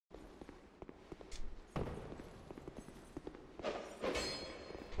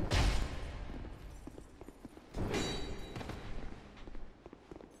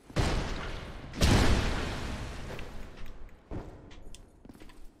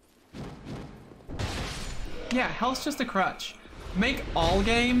Yeah, health's just a crutch. Make all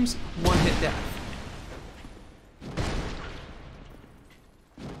games one-hit death.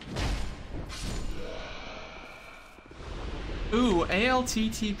 Ooh,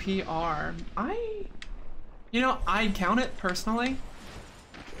 ALTTPR. You know, I'd count it personally.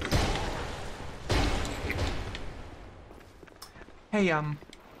 Hey, I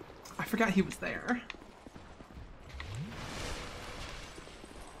forgot he was there.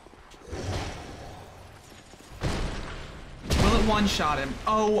 Will it one-shot him?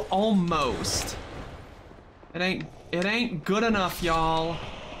 Oh, almost. It ain't good enough, y'all.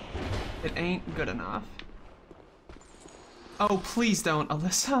 It ain't good enough. Oh, please don't,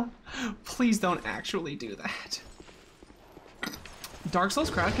 Alyssa. Please don't actually do that. Dark Souls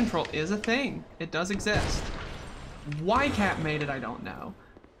crowd control is a thing. It does exist. Why Cat made it, I don't know.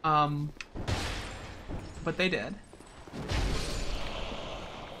 But they did.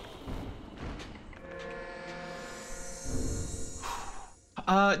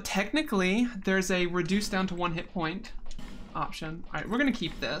 Technically, there's a reduce down to 1 hit point option. All right, we're gonna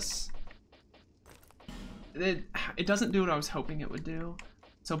keep this. It doesn't do what I was hoping it would do.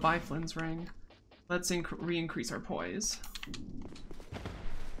 So buy Flynn's ring. Let's re-increase our poise.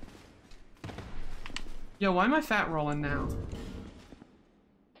 Yo, why am I fat rolling now?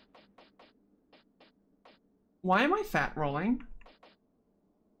 Why am I fat rolling?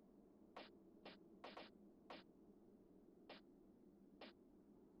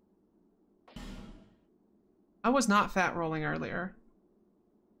 I was not fat rolling earlier.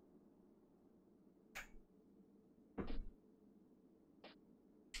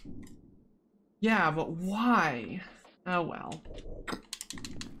 Yeah, but why? Oh well.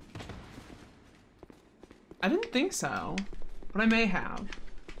 I didn't think so, but I may have.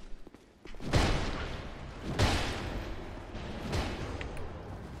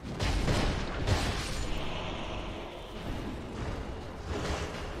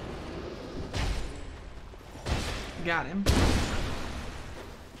 Got him.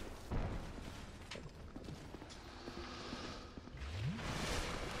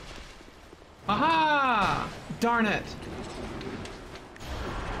 Aha! Darn it.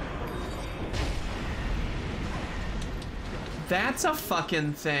 That's a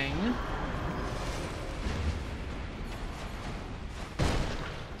fucking thing.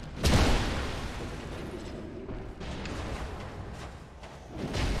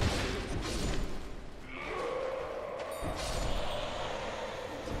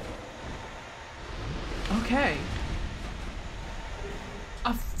 Okay.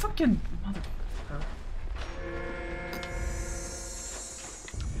 A fucking motherfucker.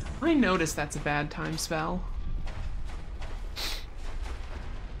 I noticed that's a bad time spell.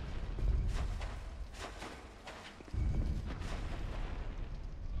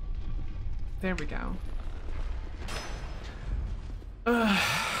 There we go.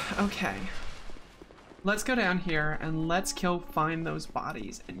 Okay. Let's go down here and let's find those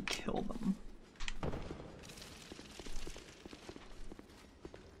bodies and kill them.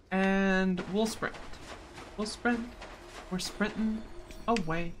 And we'll sprint. We'll sprint. We're sprinting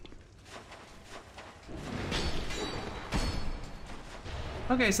away.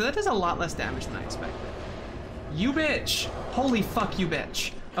 Okay, so that does a lot less damage than I expected. You bitch! Holy fuck, you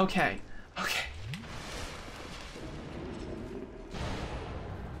bitch. Okay. Okay.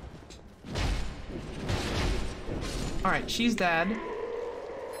 Alright, she's dead.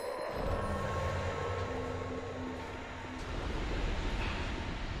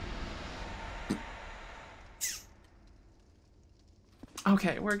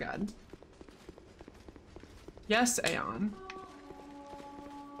 Okay, we're good. Yes, Aeon.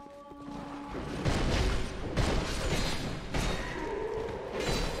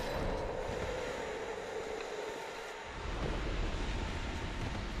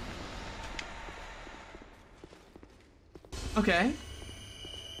 Okay.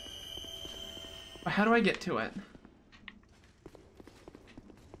 But how do I get to it?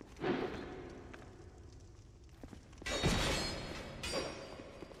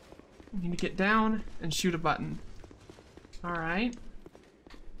 I need to get down and shoot a button. All right.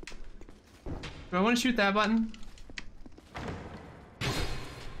 Do I want to shoot that button?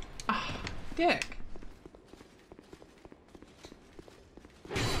 Ah, dick.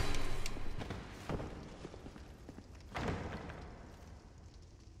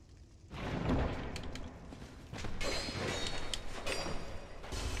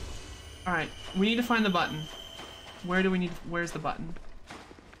 All right, we need to find the button. Where's the button?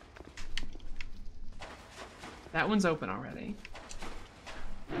 That one's open already.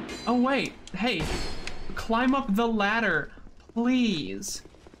 Oh wait, hey, climb up the ladder, please.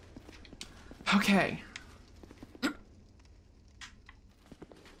 Okay.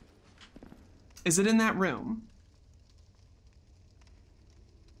 Is it in that room?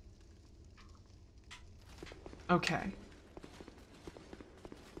 Okay.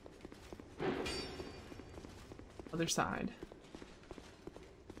 Other side.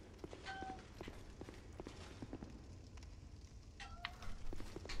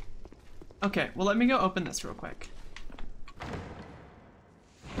 Okay, well, let me go open this real quick.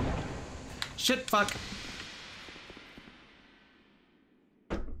 Shit, fuck.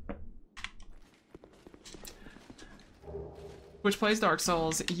 Which plays Dark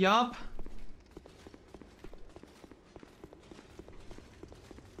Souls? Yup.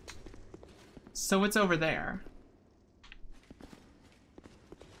 So it's over there.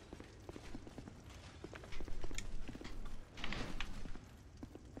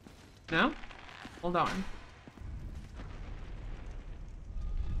 No? Hold on.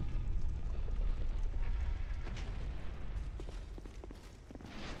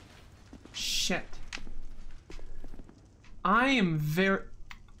 Shit. I'm very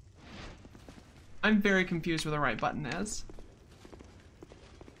confused where the right button is.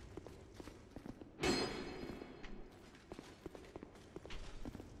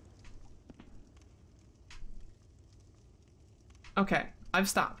 Okay, I've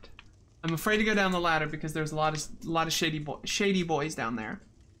stopped. I'm afraid to go down the ladder because there's a lot of shady boys down there.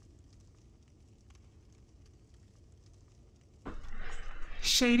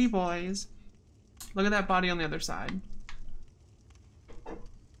 Shady boys. Look at that body on the other side.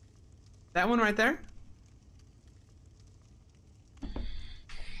 That one right there?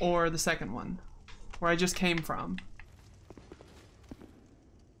 Or the second one, where I just came from.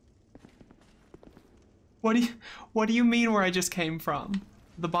 What do you mean where I just came from?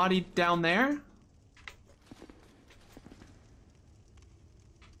 The body down there?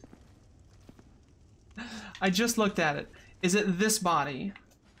 I just looked at it. Is it this body?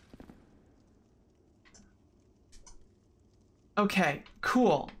 Okay,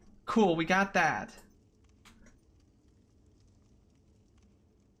 cool. Cool, we got that.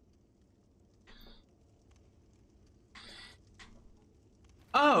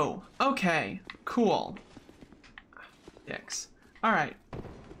 Oh, okay, cool. Dicks. All right.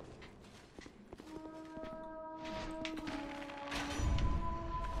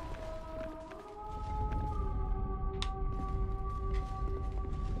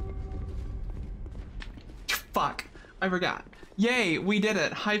 Fuck, I forgot. Yay, we did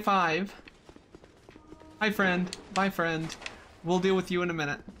it. High five. Hi, friend. Bye, friend. We'll deal with you in a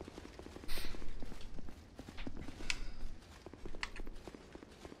minute.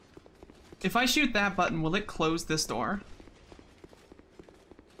 If I shoot that button, will it close this door?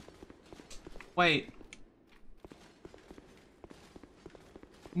 Wait.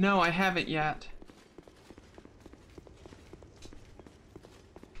 No, I haven't yet.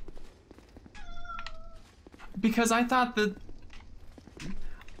 Because I thought that...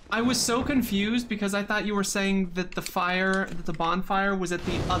 I was so confused because I thought you were saying that the bonfire was at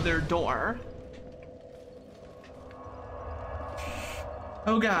the other door.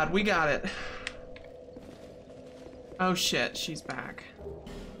 Oh god, we got it. Oh shit, she's back.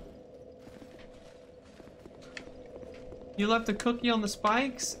 You left a cookie on the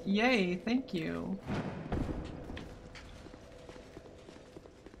spikes? Yay, thank you.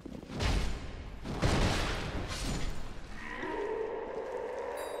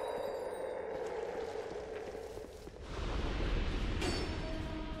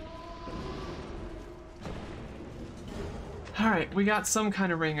 Alright, we got some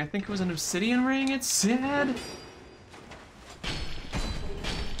kind of ring. I think it was an obsidian ring, it said.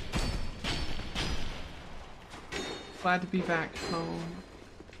 Glad to be back home.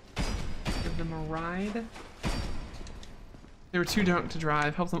 Give them a ride. They were too drunk to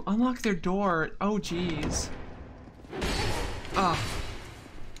drive. Help them unlock their door. Oh, jeez. Ah.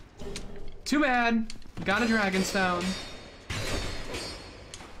 Too bad. Got a dragonstone.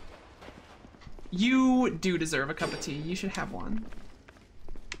 You do deserve a cup of tea. You should have one.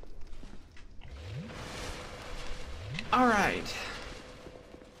 All right.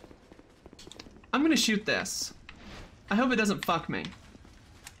 I'm gonna shoot this. I hope it doesn't fuck me.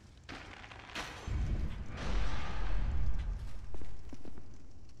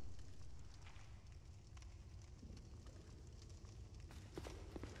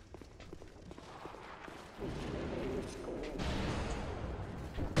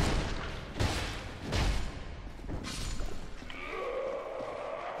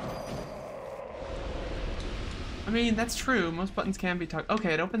 I mean, that's true. Most buttons can be tucked.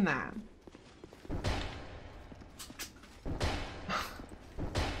 Okay, it opened that.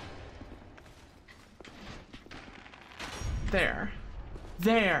 There.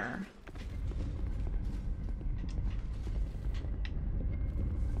 There.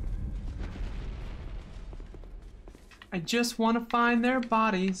 I just want to find their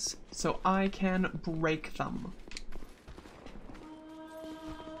bodies so I can break them.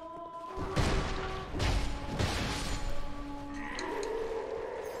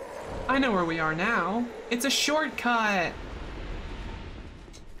 I know where we are now. It's a shortcut.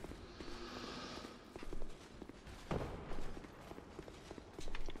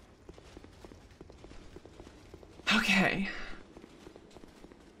 Okay.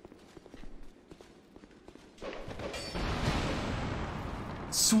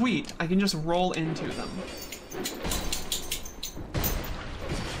 Sweet, I can just roll into them.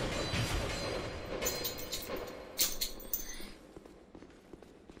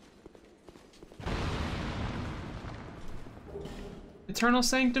 Eternal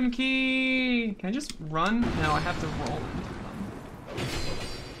Sanctum key! Can I just run? No, I have to roll into them.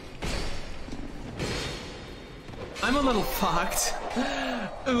 I'm a little fucked.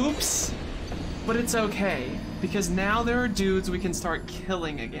 Oops. But it's okay, because now there are dudes we can start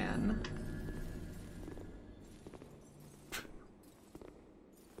killing again.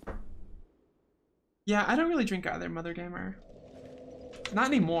 Yeah, I don't really drink either, Mother Gamer. Not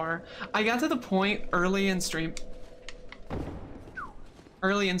anymore. I got to the point early in streaming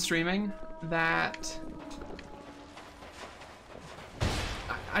that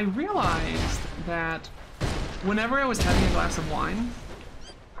I realized that whenever I was having a glass of wine,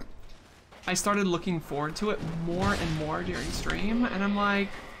 I started looking forward to it more and more during stream, and I'm like,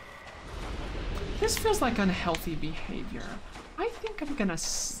 this feels like unhealthy behavior. I think I'm gonna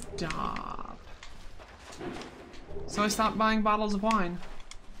stop. So I stopped buying bottles of wine.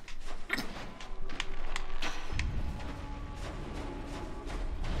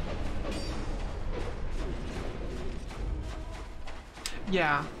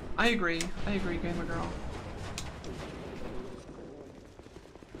 Yeah, I agree, Gamer Girl.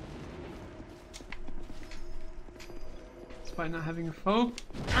 Despite not having a foe.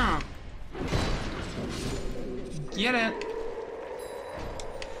 Get it.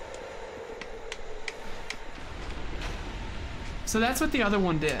 So that's what the other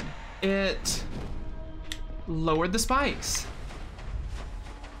one did. It lowered the spikes.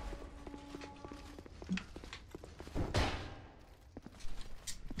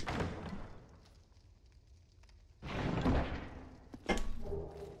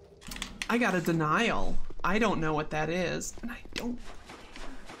 I got a denial. I don't know what that is, and I don't.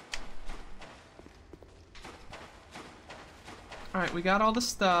 Alright, we got all the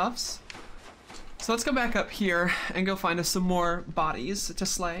stuffs. So let's go back up here and go find us some more bodies to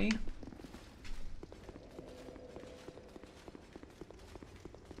slay.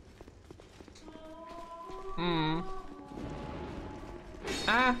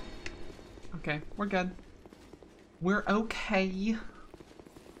 Ah. Okay, we're good. We're okay.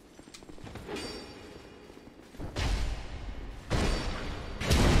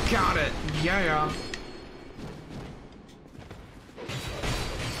 Got it. Yeah.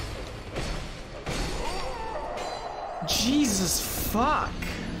 Jesus fuck.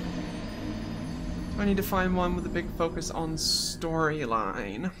 I need to find one with a big focus on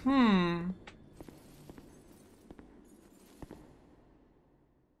storyline.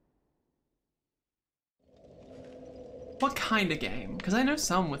 What kind of game? Because I know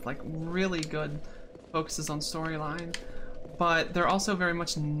some with like really good focuses on storyline, but they're also very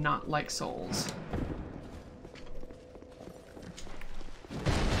much not like Souls.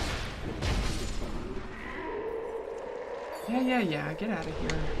 Yeah, get out of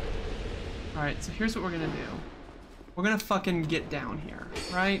here. Alright, so here's what we're gonna do. We're gonna fucking get down here,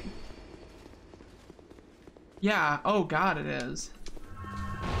 right? Yeah, oh god it is.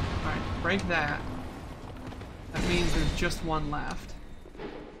 Alright, break that. That means there's just one left.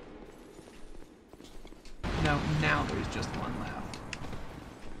 No, now there's just one left.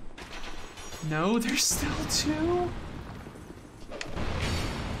 No, there's still two?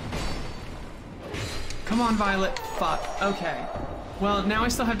 Come on, Violet. Fuck. Okay. Well, now I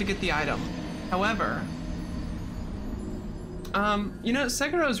still have to get the item. However, you know,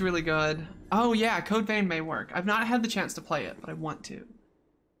 Sekiro is really good. Oh yeah, Code Vein may work. I've not had the chance to play it, but I want to.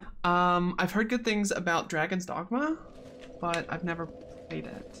 I've heard good things about Dragon's Dogma, but I've never played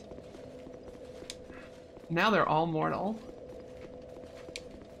it. Now they're all mortal.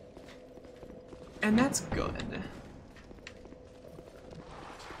 And that's good.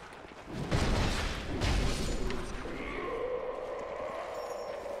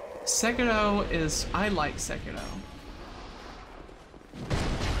 Sekiro is... I like Sekiro.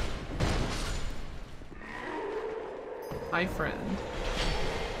 Hi, friend.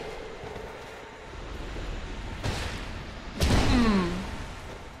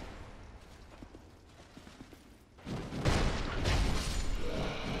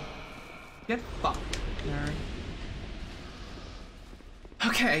 Get fucked, nerd.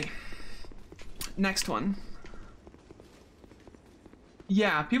 Okay. Next one.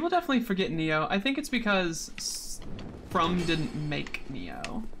 Yeah, people definitely forget Neo. I think it's because From didn't make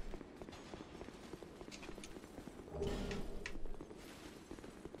Neo.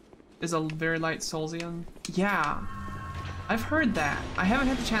 Is a very light Soulsian? Yeah. I've heard that. I haven't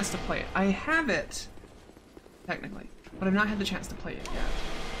had the chance to play it. I have it, technically, but I've not had the chance to play it yet.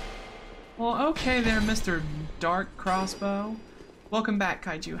 Well, okay there, Mr. Dark Crossbow. Welcome back,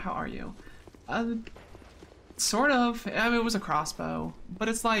 Kaiju. How are you? Sort of. I mean, it was a crossbow, but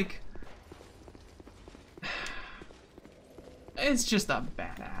it's like... It's just a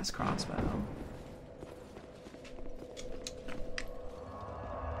badass crossbow.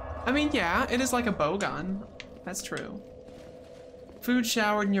 I mean, yeah, it is like a bow gun. That's true. Food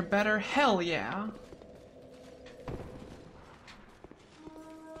showered and you're better? Hell yeah.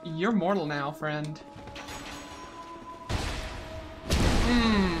 You're mortal now, friend.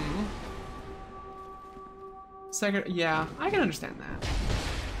 Yeah, I can understand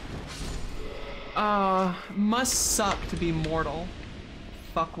that. Must suck to be mortal.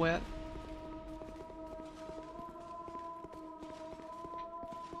 Fuckwit.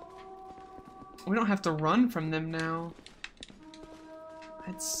 We don't have to run from them now.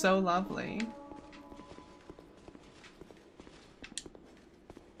 It's so lovely.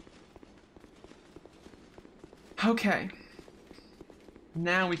 Okay.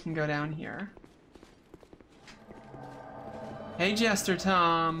 Now we can go down here. Hey, Jester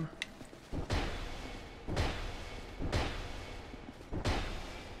Tom.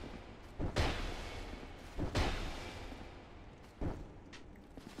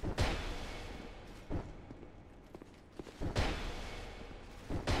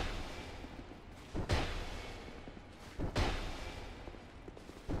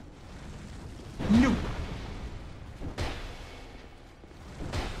 No.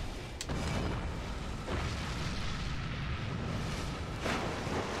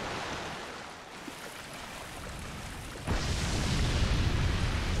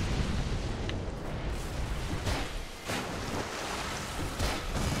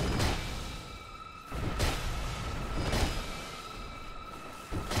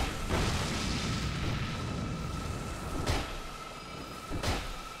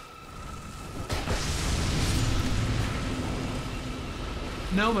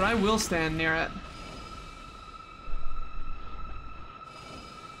 No, but I will stand near it.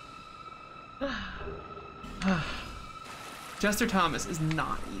 Jester Thomas is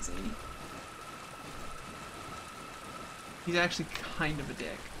not easy. He's actually kind of a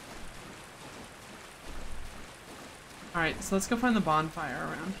dick. Alright, so let's go find the bonfire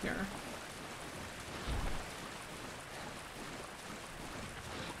around here.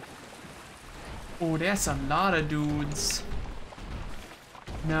 Oh, that's a lot of dudes.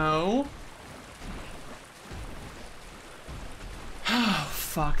 No. Oh,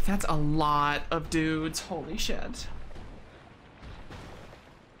 fuck. That's a lot of dudes. Holy shit.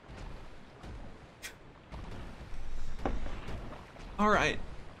 Alright.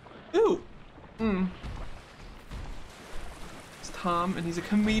 Ooh. It's Tom, and he's a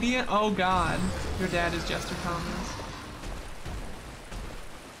comedian? Oh, God. Your dad is Jester Thomas.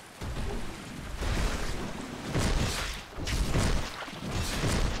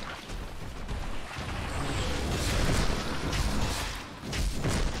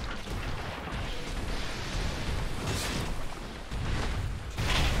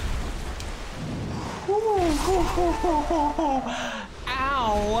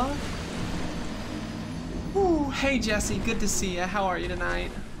 Ow! Ooh, hey Jesse, good to see you. How are you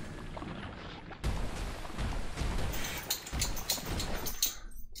tonight?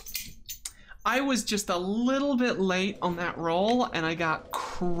 I was just a little bit late on that roll and I got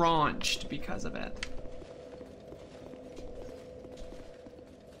crunched because of it.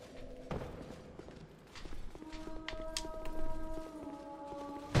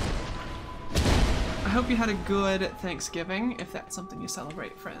 I hope you had a good Thanksgiving, if that's something you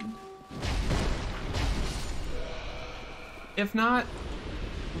celebrate, friend. If not,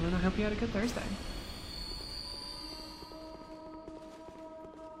 then I hope you had a good Thursday.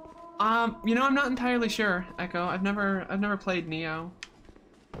 You know, I'm not entirely sure, Echo. I've never played Neo.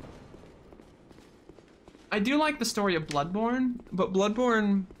 I do like the story of Bloodborne, but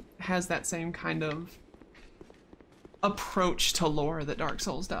Bloodborne has that same kind of approach to lore that Dark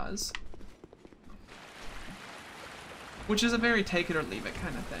Souls does. Which is a very take it or leave it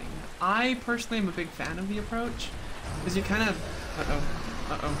kind of thing. I personally am a big fan of the approach, because you kind of...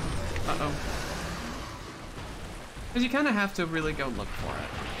 Because you kind of have to really go look for it.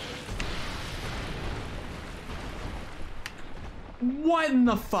 What in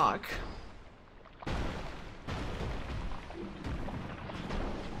the fuck?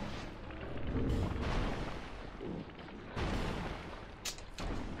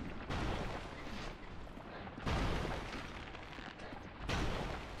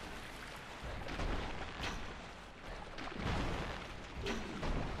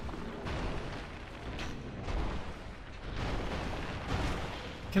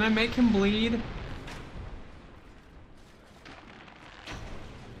 Can I make him bleed?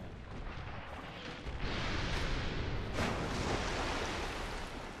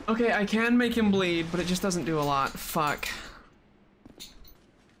 Okay, I can make him bleed, but it just doesn't do a lot. Fuck.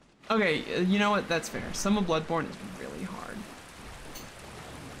 Okay, you know what? That's fair. Some of Bloodborne is really hard.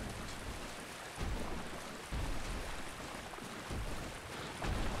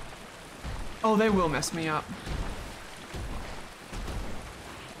 Oh, they will mess me up.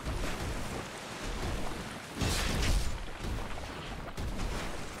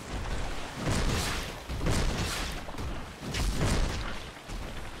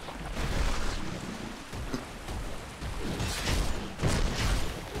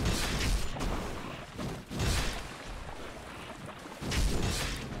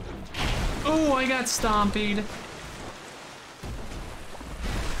 Oh, I got stompied.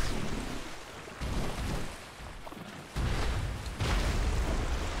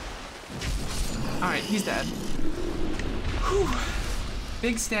 Alright, he's dead. Whew.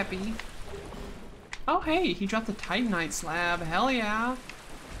 Big steppy. Oh, hey, he dropped the Titanite slab. Hell yeah.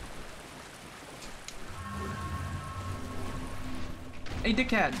 Hey,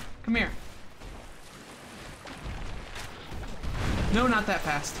 dickhead, come here. No, not that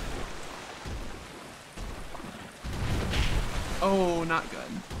fast. Oh, not good.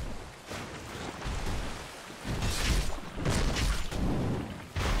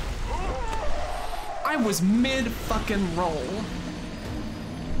 I was mid fucking roll.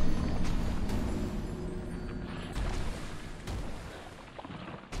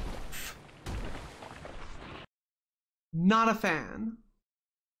 Not a fan.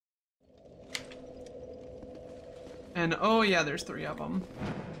 And oh yeah, there's 3 of them.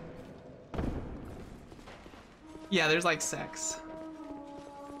 Yeah, there's like 6.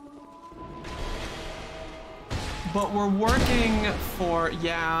 But we're working for,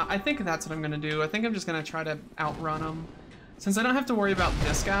 yeah, I think that's what I'm gonna do. I think I'm just gonna try to outrun him. Since I don't have to worry about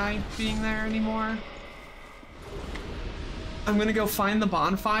this guy being there anymore. I'm gonna go find the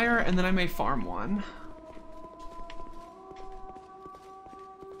bonfire and then I may farm one.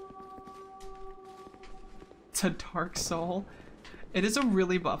 It's a Dark Soul. It is a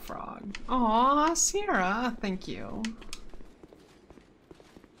really buff frog. Aw, Sierra, thank you.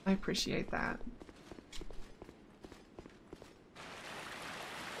 I appreciate that.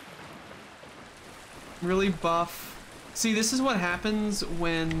 Really buff. See, this is what happens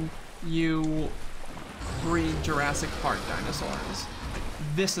when you breed Jurassic Park dinosaurs.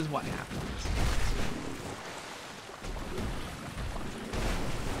 This is what happens.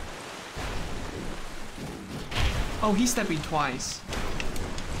 Oh, he stepped twice.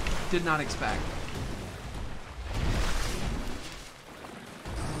 Did not expect.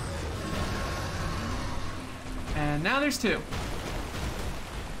 And now there's 2.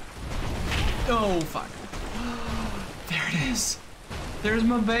 Oh, fuck. There it is. There's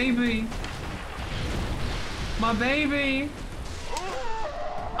my baby. My baby.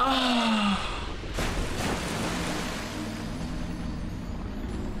 Ah.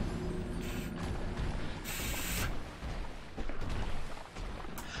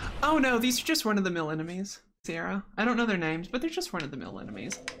 Oh no, these are just run-of-the-mill enemies, Sierra. I don't know their names, but they're just run-of-the-mill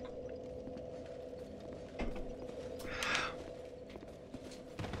enemies.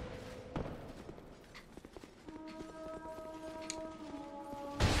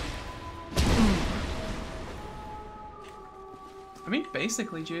 I mean,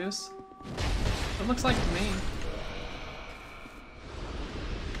 basically, Juice. It looks like to me.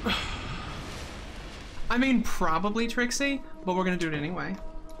 I mean, probably Trixie, but we're gonna do it anyway.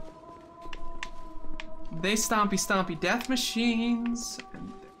 They stompy death machines,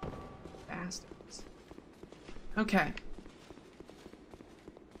 and they're bastards. Okay.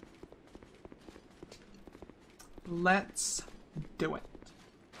 Let's do it.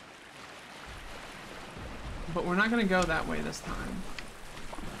 But we're not gonna go that way this time.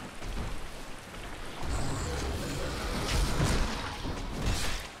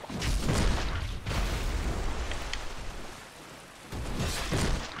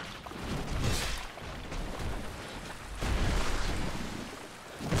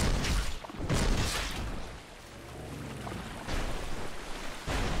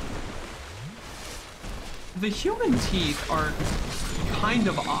 The human teeth are kind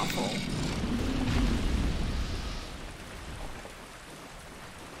of awful.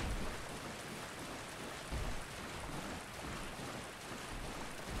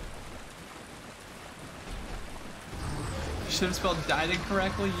 Should have spelled died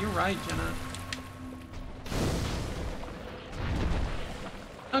incorrectly. You're right, Jenna.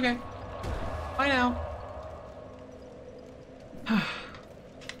 Okay. Bye now.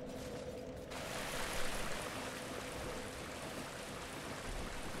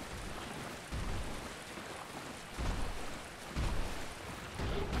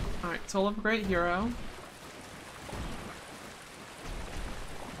 Alright, Soul of a Great Hero.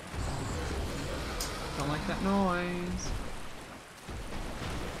 Don't like that noise.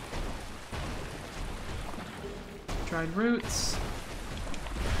 Dried roots.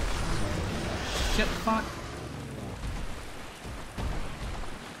 Shit, fuck.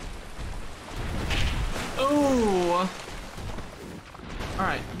 Oh!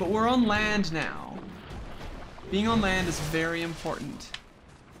 Alright, but we're on land now. Being on land is very important.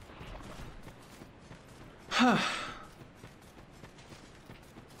 Huh.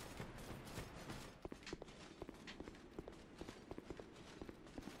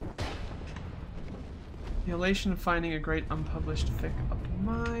 The elation of finding a great unpublished fic of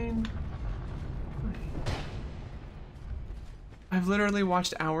mine. I've literally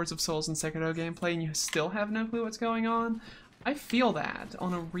watched hours of Souls and Sekiro gameplay and you still have no clue what's going on? I feel that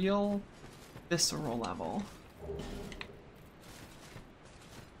on a real visceral level.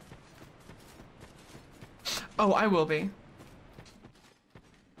 Oh, I will be.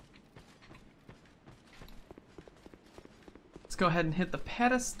 Let's go ahead and hit the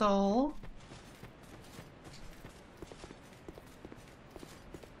pedestal.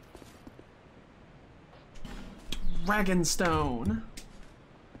 Dragonstone.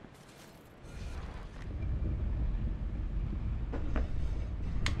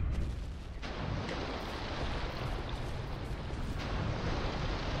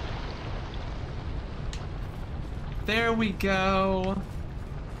 There we go.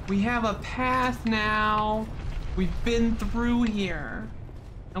 We have a path now. We've been through here.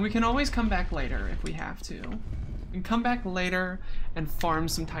 And we can always come back later if we have to. We can come back later and farm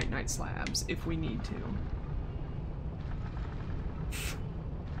some Titanite slabs if we need to.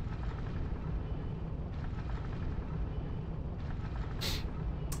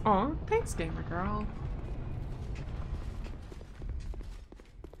 Aw, thanks, gamer girl.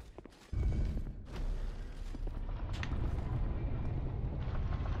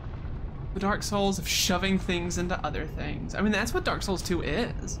 The Dark Souls of shoving things into other things. I mean, that's what Dark Souls 2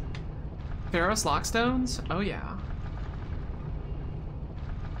 is. Pharos Lockstones? Oh yeah.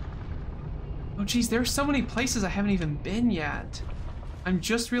 Oh geez, there's so many places I haven't even been yet. I'm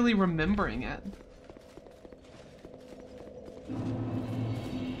just really remembering it.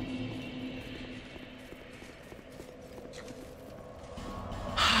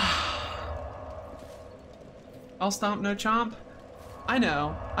 I'll stomp, no chomp. I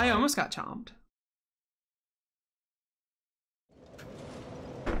know, I almost got chomped.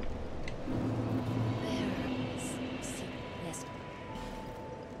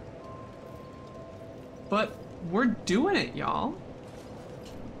 But we're doing it, y'all.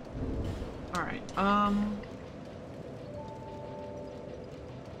 All right, aw,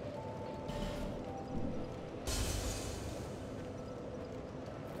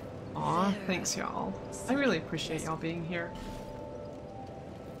 thanks, y'all. I really appreciate y'all being here.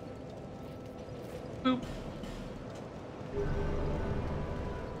 Boop.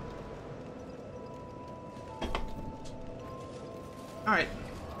 All right.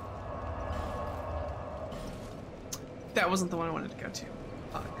 That wasn't the one I wanted to go to.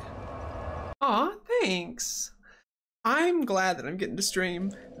 Fuck. Aw, thanks. I'm glad that I'm getting to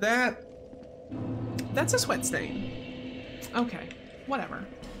stream. That's a sweat stain. Okay, whatever.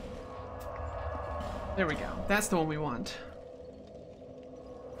 There we go. That's the one we want.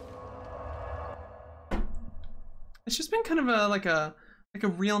 It's just been kind of like a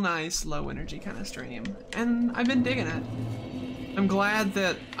real nice low energy kind of stream, and I've been digging it. I'm glad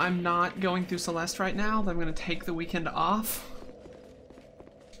that I'm not going through Celeste right now, that I'm gonna take the weekend off,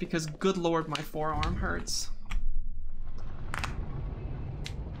 because good lord, my forearm hurts.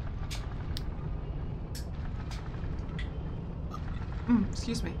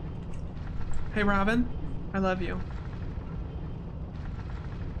 Excuse me. Hey Robin, I love you.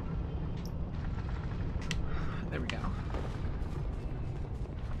 There we go.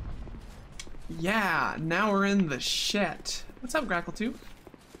 Yeah, now we're in the shit. What's up, Grackle2?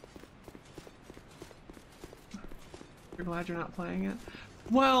 You're glad you're not playing it?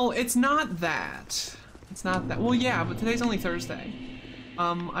 Well, it's not that. It's not that, well, yeah, but today's only Thursday.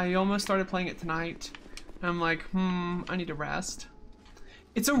 I almost started playing it tonight. And I'm like, I need to rest.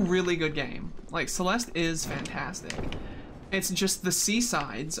 It's a really good game. Like, Celeste is fantastic. It's just the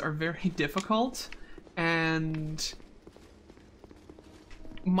seasides are very difficult, and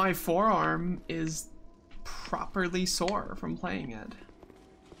my forearm is properly sore from playing it.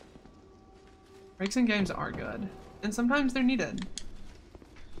 Breaks in games are good, and sometimes they're needed.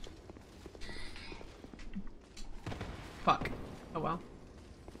 Fuck. Oh well.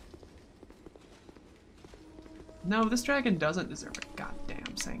 No, this dragon doesn't deserve a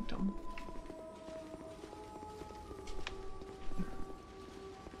goddamn sanctum.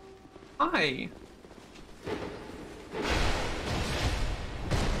 Hi!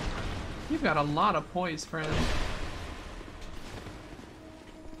 You've got a lot of poise, friend.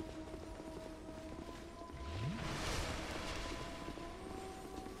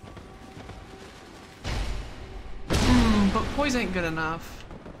 But poise ain't good enough.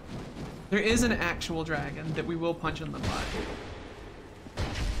 There is an actual dragon that we will punch in the butt.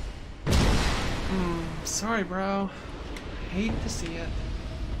 Sorry, bro. Hate to see it.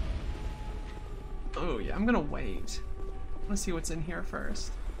 Oh yeah, I'm gonna wait. Let's see what's in here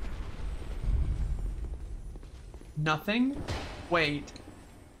first. Nothing? Wait.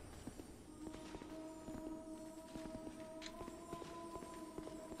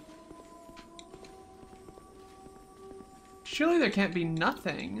 Surely there can't be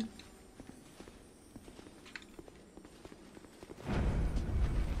nothing.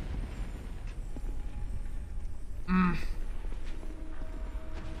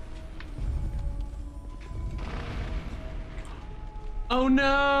 Oh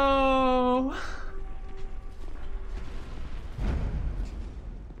no!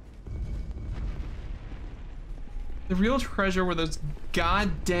 The real treasure were those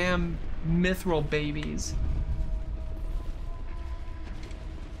goddamn mithril babies.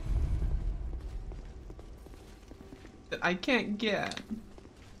 That I can't get.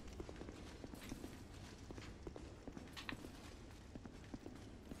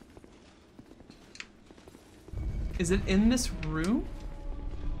 Is it in this room?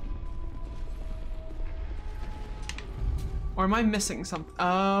 Or am I missing something?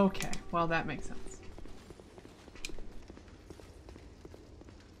 Okay, well that makes sense.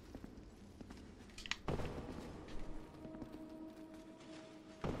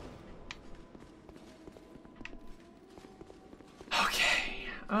 Okay,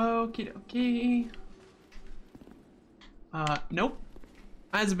 okie dokie. Nope.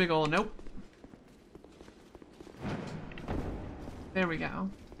 That's a big ol' nope. There we go.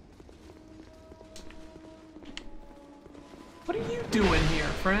 What are you doing here,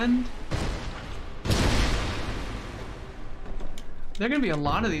 friend? There are gonna be a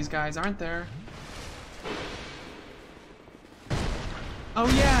lot of these guys, aren't there? Oh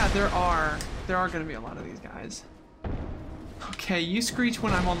yeah, there are. There are gonna be a lot of these guys. Okay, you screech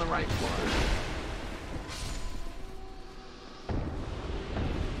when I'm on the right floor.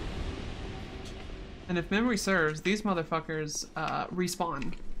 And if memory serves, these motherfuckers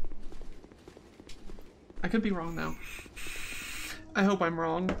respawn. I could be wrong though. I hope I'm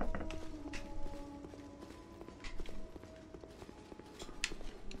wrong.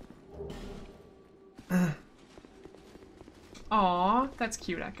 Aw, that's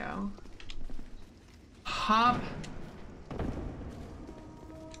cute, Echo. Hop.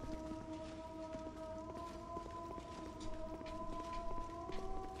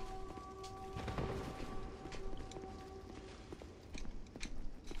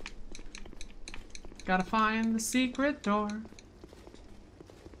 Gotta find the secret door.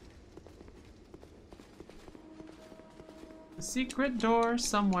 The secret door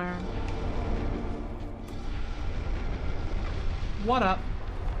somewhere. What up?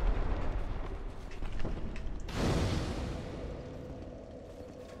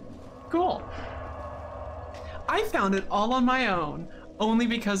 Cool. I found it all on my own, only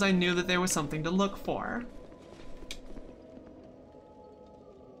because I knew that there was something to look for.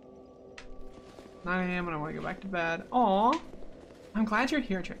 9 AM and I want to go back to bed. Aw. I'm glad you're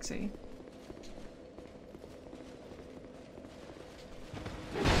here, Trixie.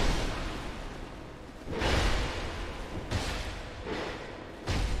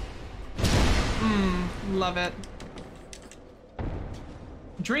 Love it.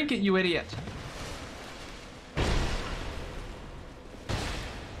 Drink it, you idiot.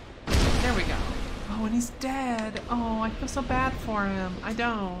 There we go. Oh, and he's dead. Oh, I feel so bad for him. I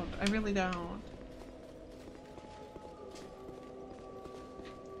don't. I really don't.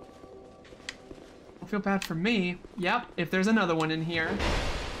 I feel bad for me. Yep, if there's another one in here.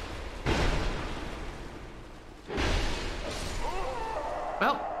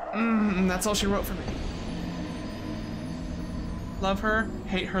 Well, that's all she wrote for me. Love her,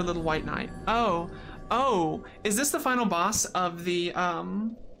 hate her little white knight. Oh, is this the final boss of the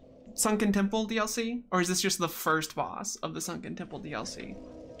Sunken Temple DLC? Or is this just the first boss of the Sunken Temple DLC?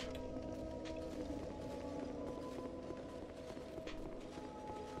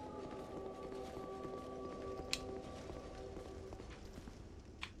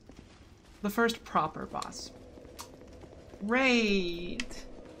 The first proper boss. Great.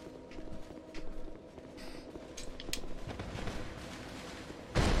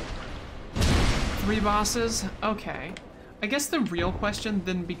 Three bosses? Okay. I guess the real question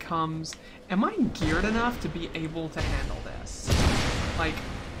then becomes, am I geared enough to be able to handle this? Like,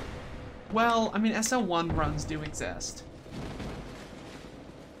 well, I mean, SL1 runs do exist.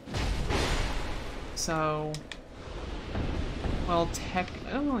 So, well,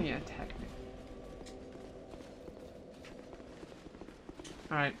 oh yeah, technically.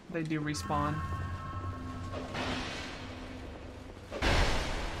 Alright, they do respawn.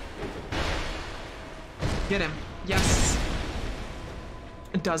 Get him. Yes!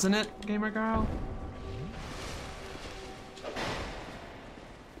 Doesn't it, gamer girl?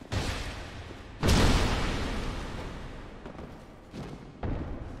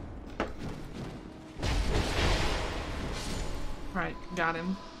 Right, got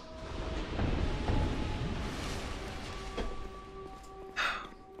him.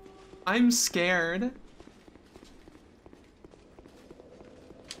 I'm scared.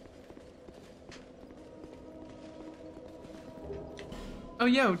 Oh,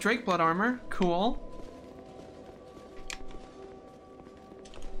 yo, Drake blood armor. Cool.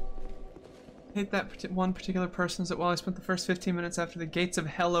 Hate that one particular person that while I spent the first 15 minutes after the gates of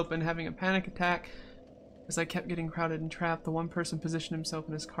hell opened having a panic attack as I kept getting crowded and trapped, the one person positioned himself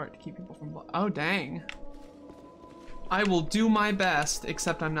in his cart to keep people from oh, dang. I will do my best,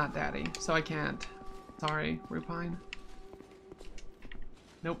 except I'm not daddy, so I can't. Sorry, Rupine.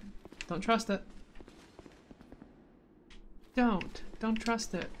 Nope, don't trust it. Don't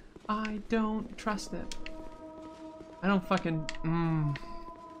trust it. I don't trust it. I don't fucking,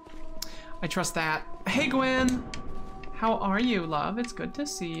 I trust that. Hey, Gwen! How are you, love? It's good to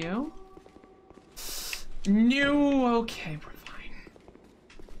see you. No, okay, we're fine.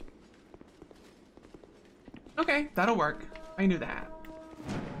 Okay, that'll work. I knew that.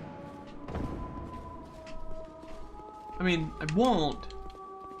 I mean, I won't.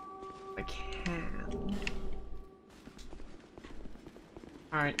 I can.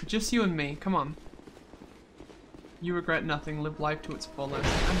 Alright, just you and me. Come on. You regret nothing. Live life to its fullest.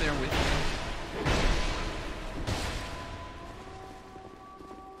 I'm there with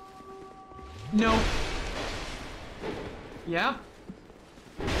you. No. Yeah.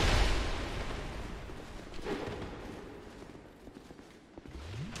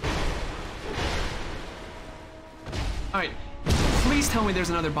 Alright. Please tell me there's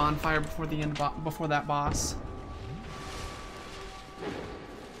another bonfire before the end before that boss.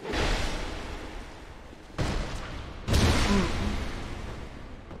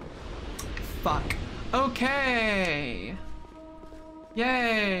 Fuck. Okay.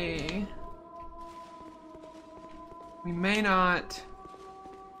 Yay. We may not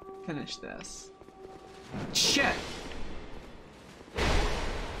finish this. Shit.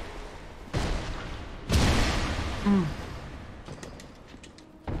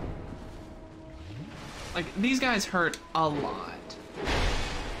 Like, these guys hurt a lot.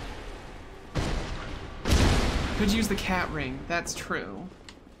 Could use the cat ring, that's true.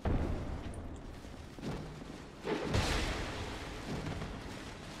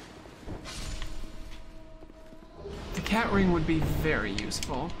 The cat ring would be very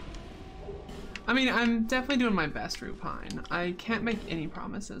useful. I mean, I'm definitely doing my best, Rupine. I can't make any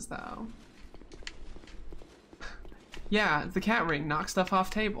promises, though. Yeah, the cat ring, knock stuff off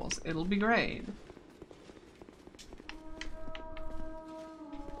tables. It'll be great.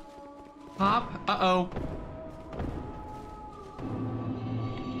 Pop, uh-oh.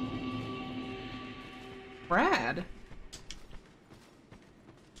 Brad?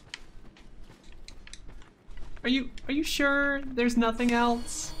 Are you sure there's nothing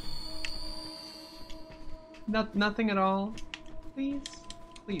else? Nothing at all? Please?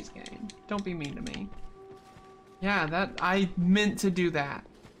 Please, game. Don't be mean to me. Yeah, I meant to do that.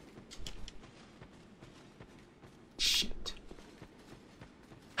 Shit.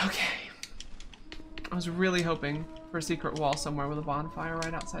 Okay. I was really hoping for a secret wall somewhere with a bonfire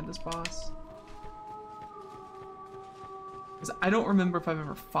right outside this boss. Because I don't remember if I've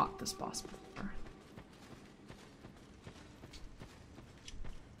ever fought this boss before.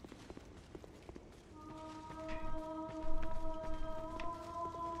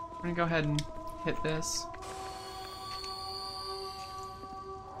 I'm gonna go ahead and hit this.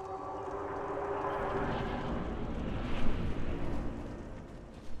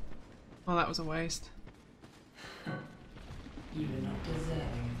 Oh, that was a waste. You do not deserve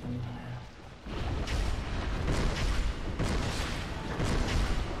Empire.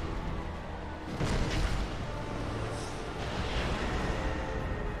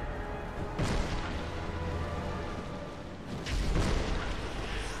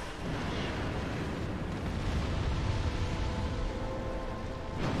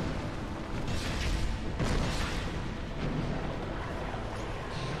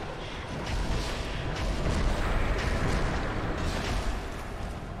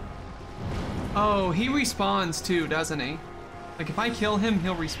 Oh, he respawns too, doesn't he? Like, if I kill him,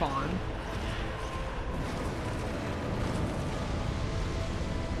 he'll respawn.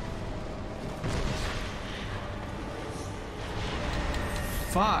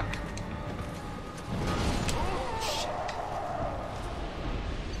 Fuck.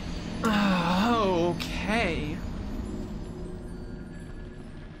 Okay.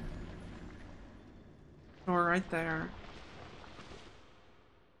 We're right there.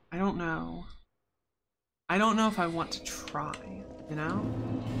 I don't know. I don't know if I want to try, you know?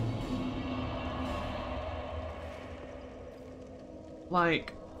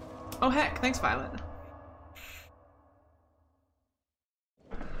 Like, oh heck, thanks Violet.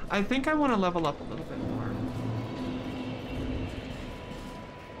 I think I want to level up a little bit more.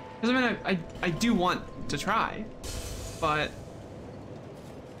 Because I mean, I do want to try, but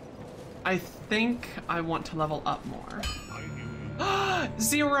I think I want to level up more.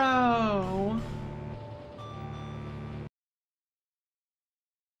 0!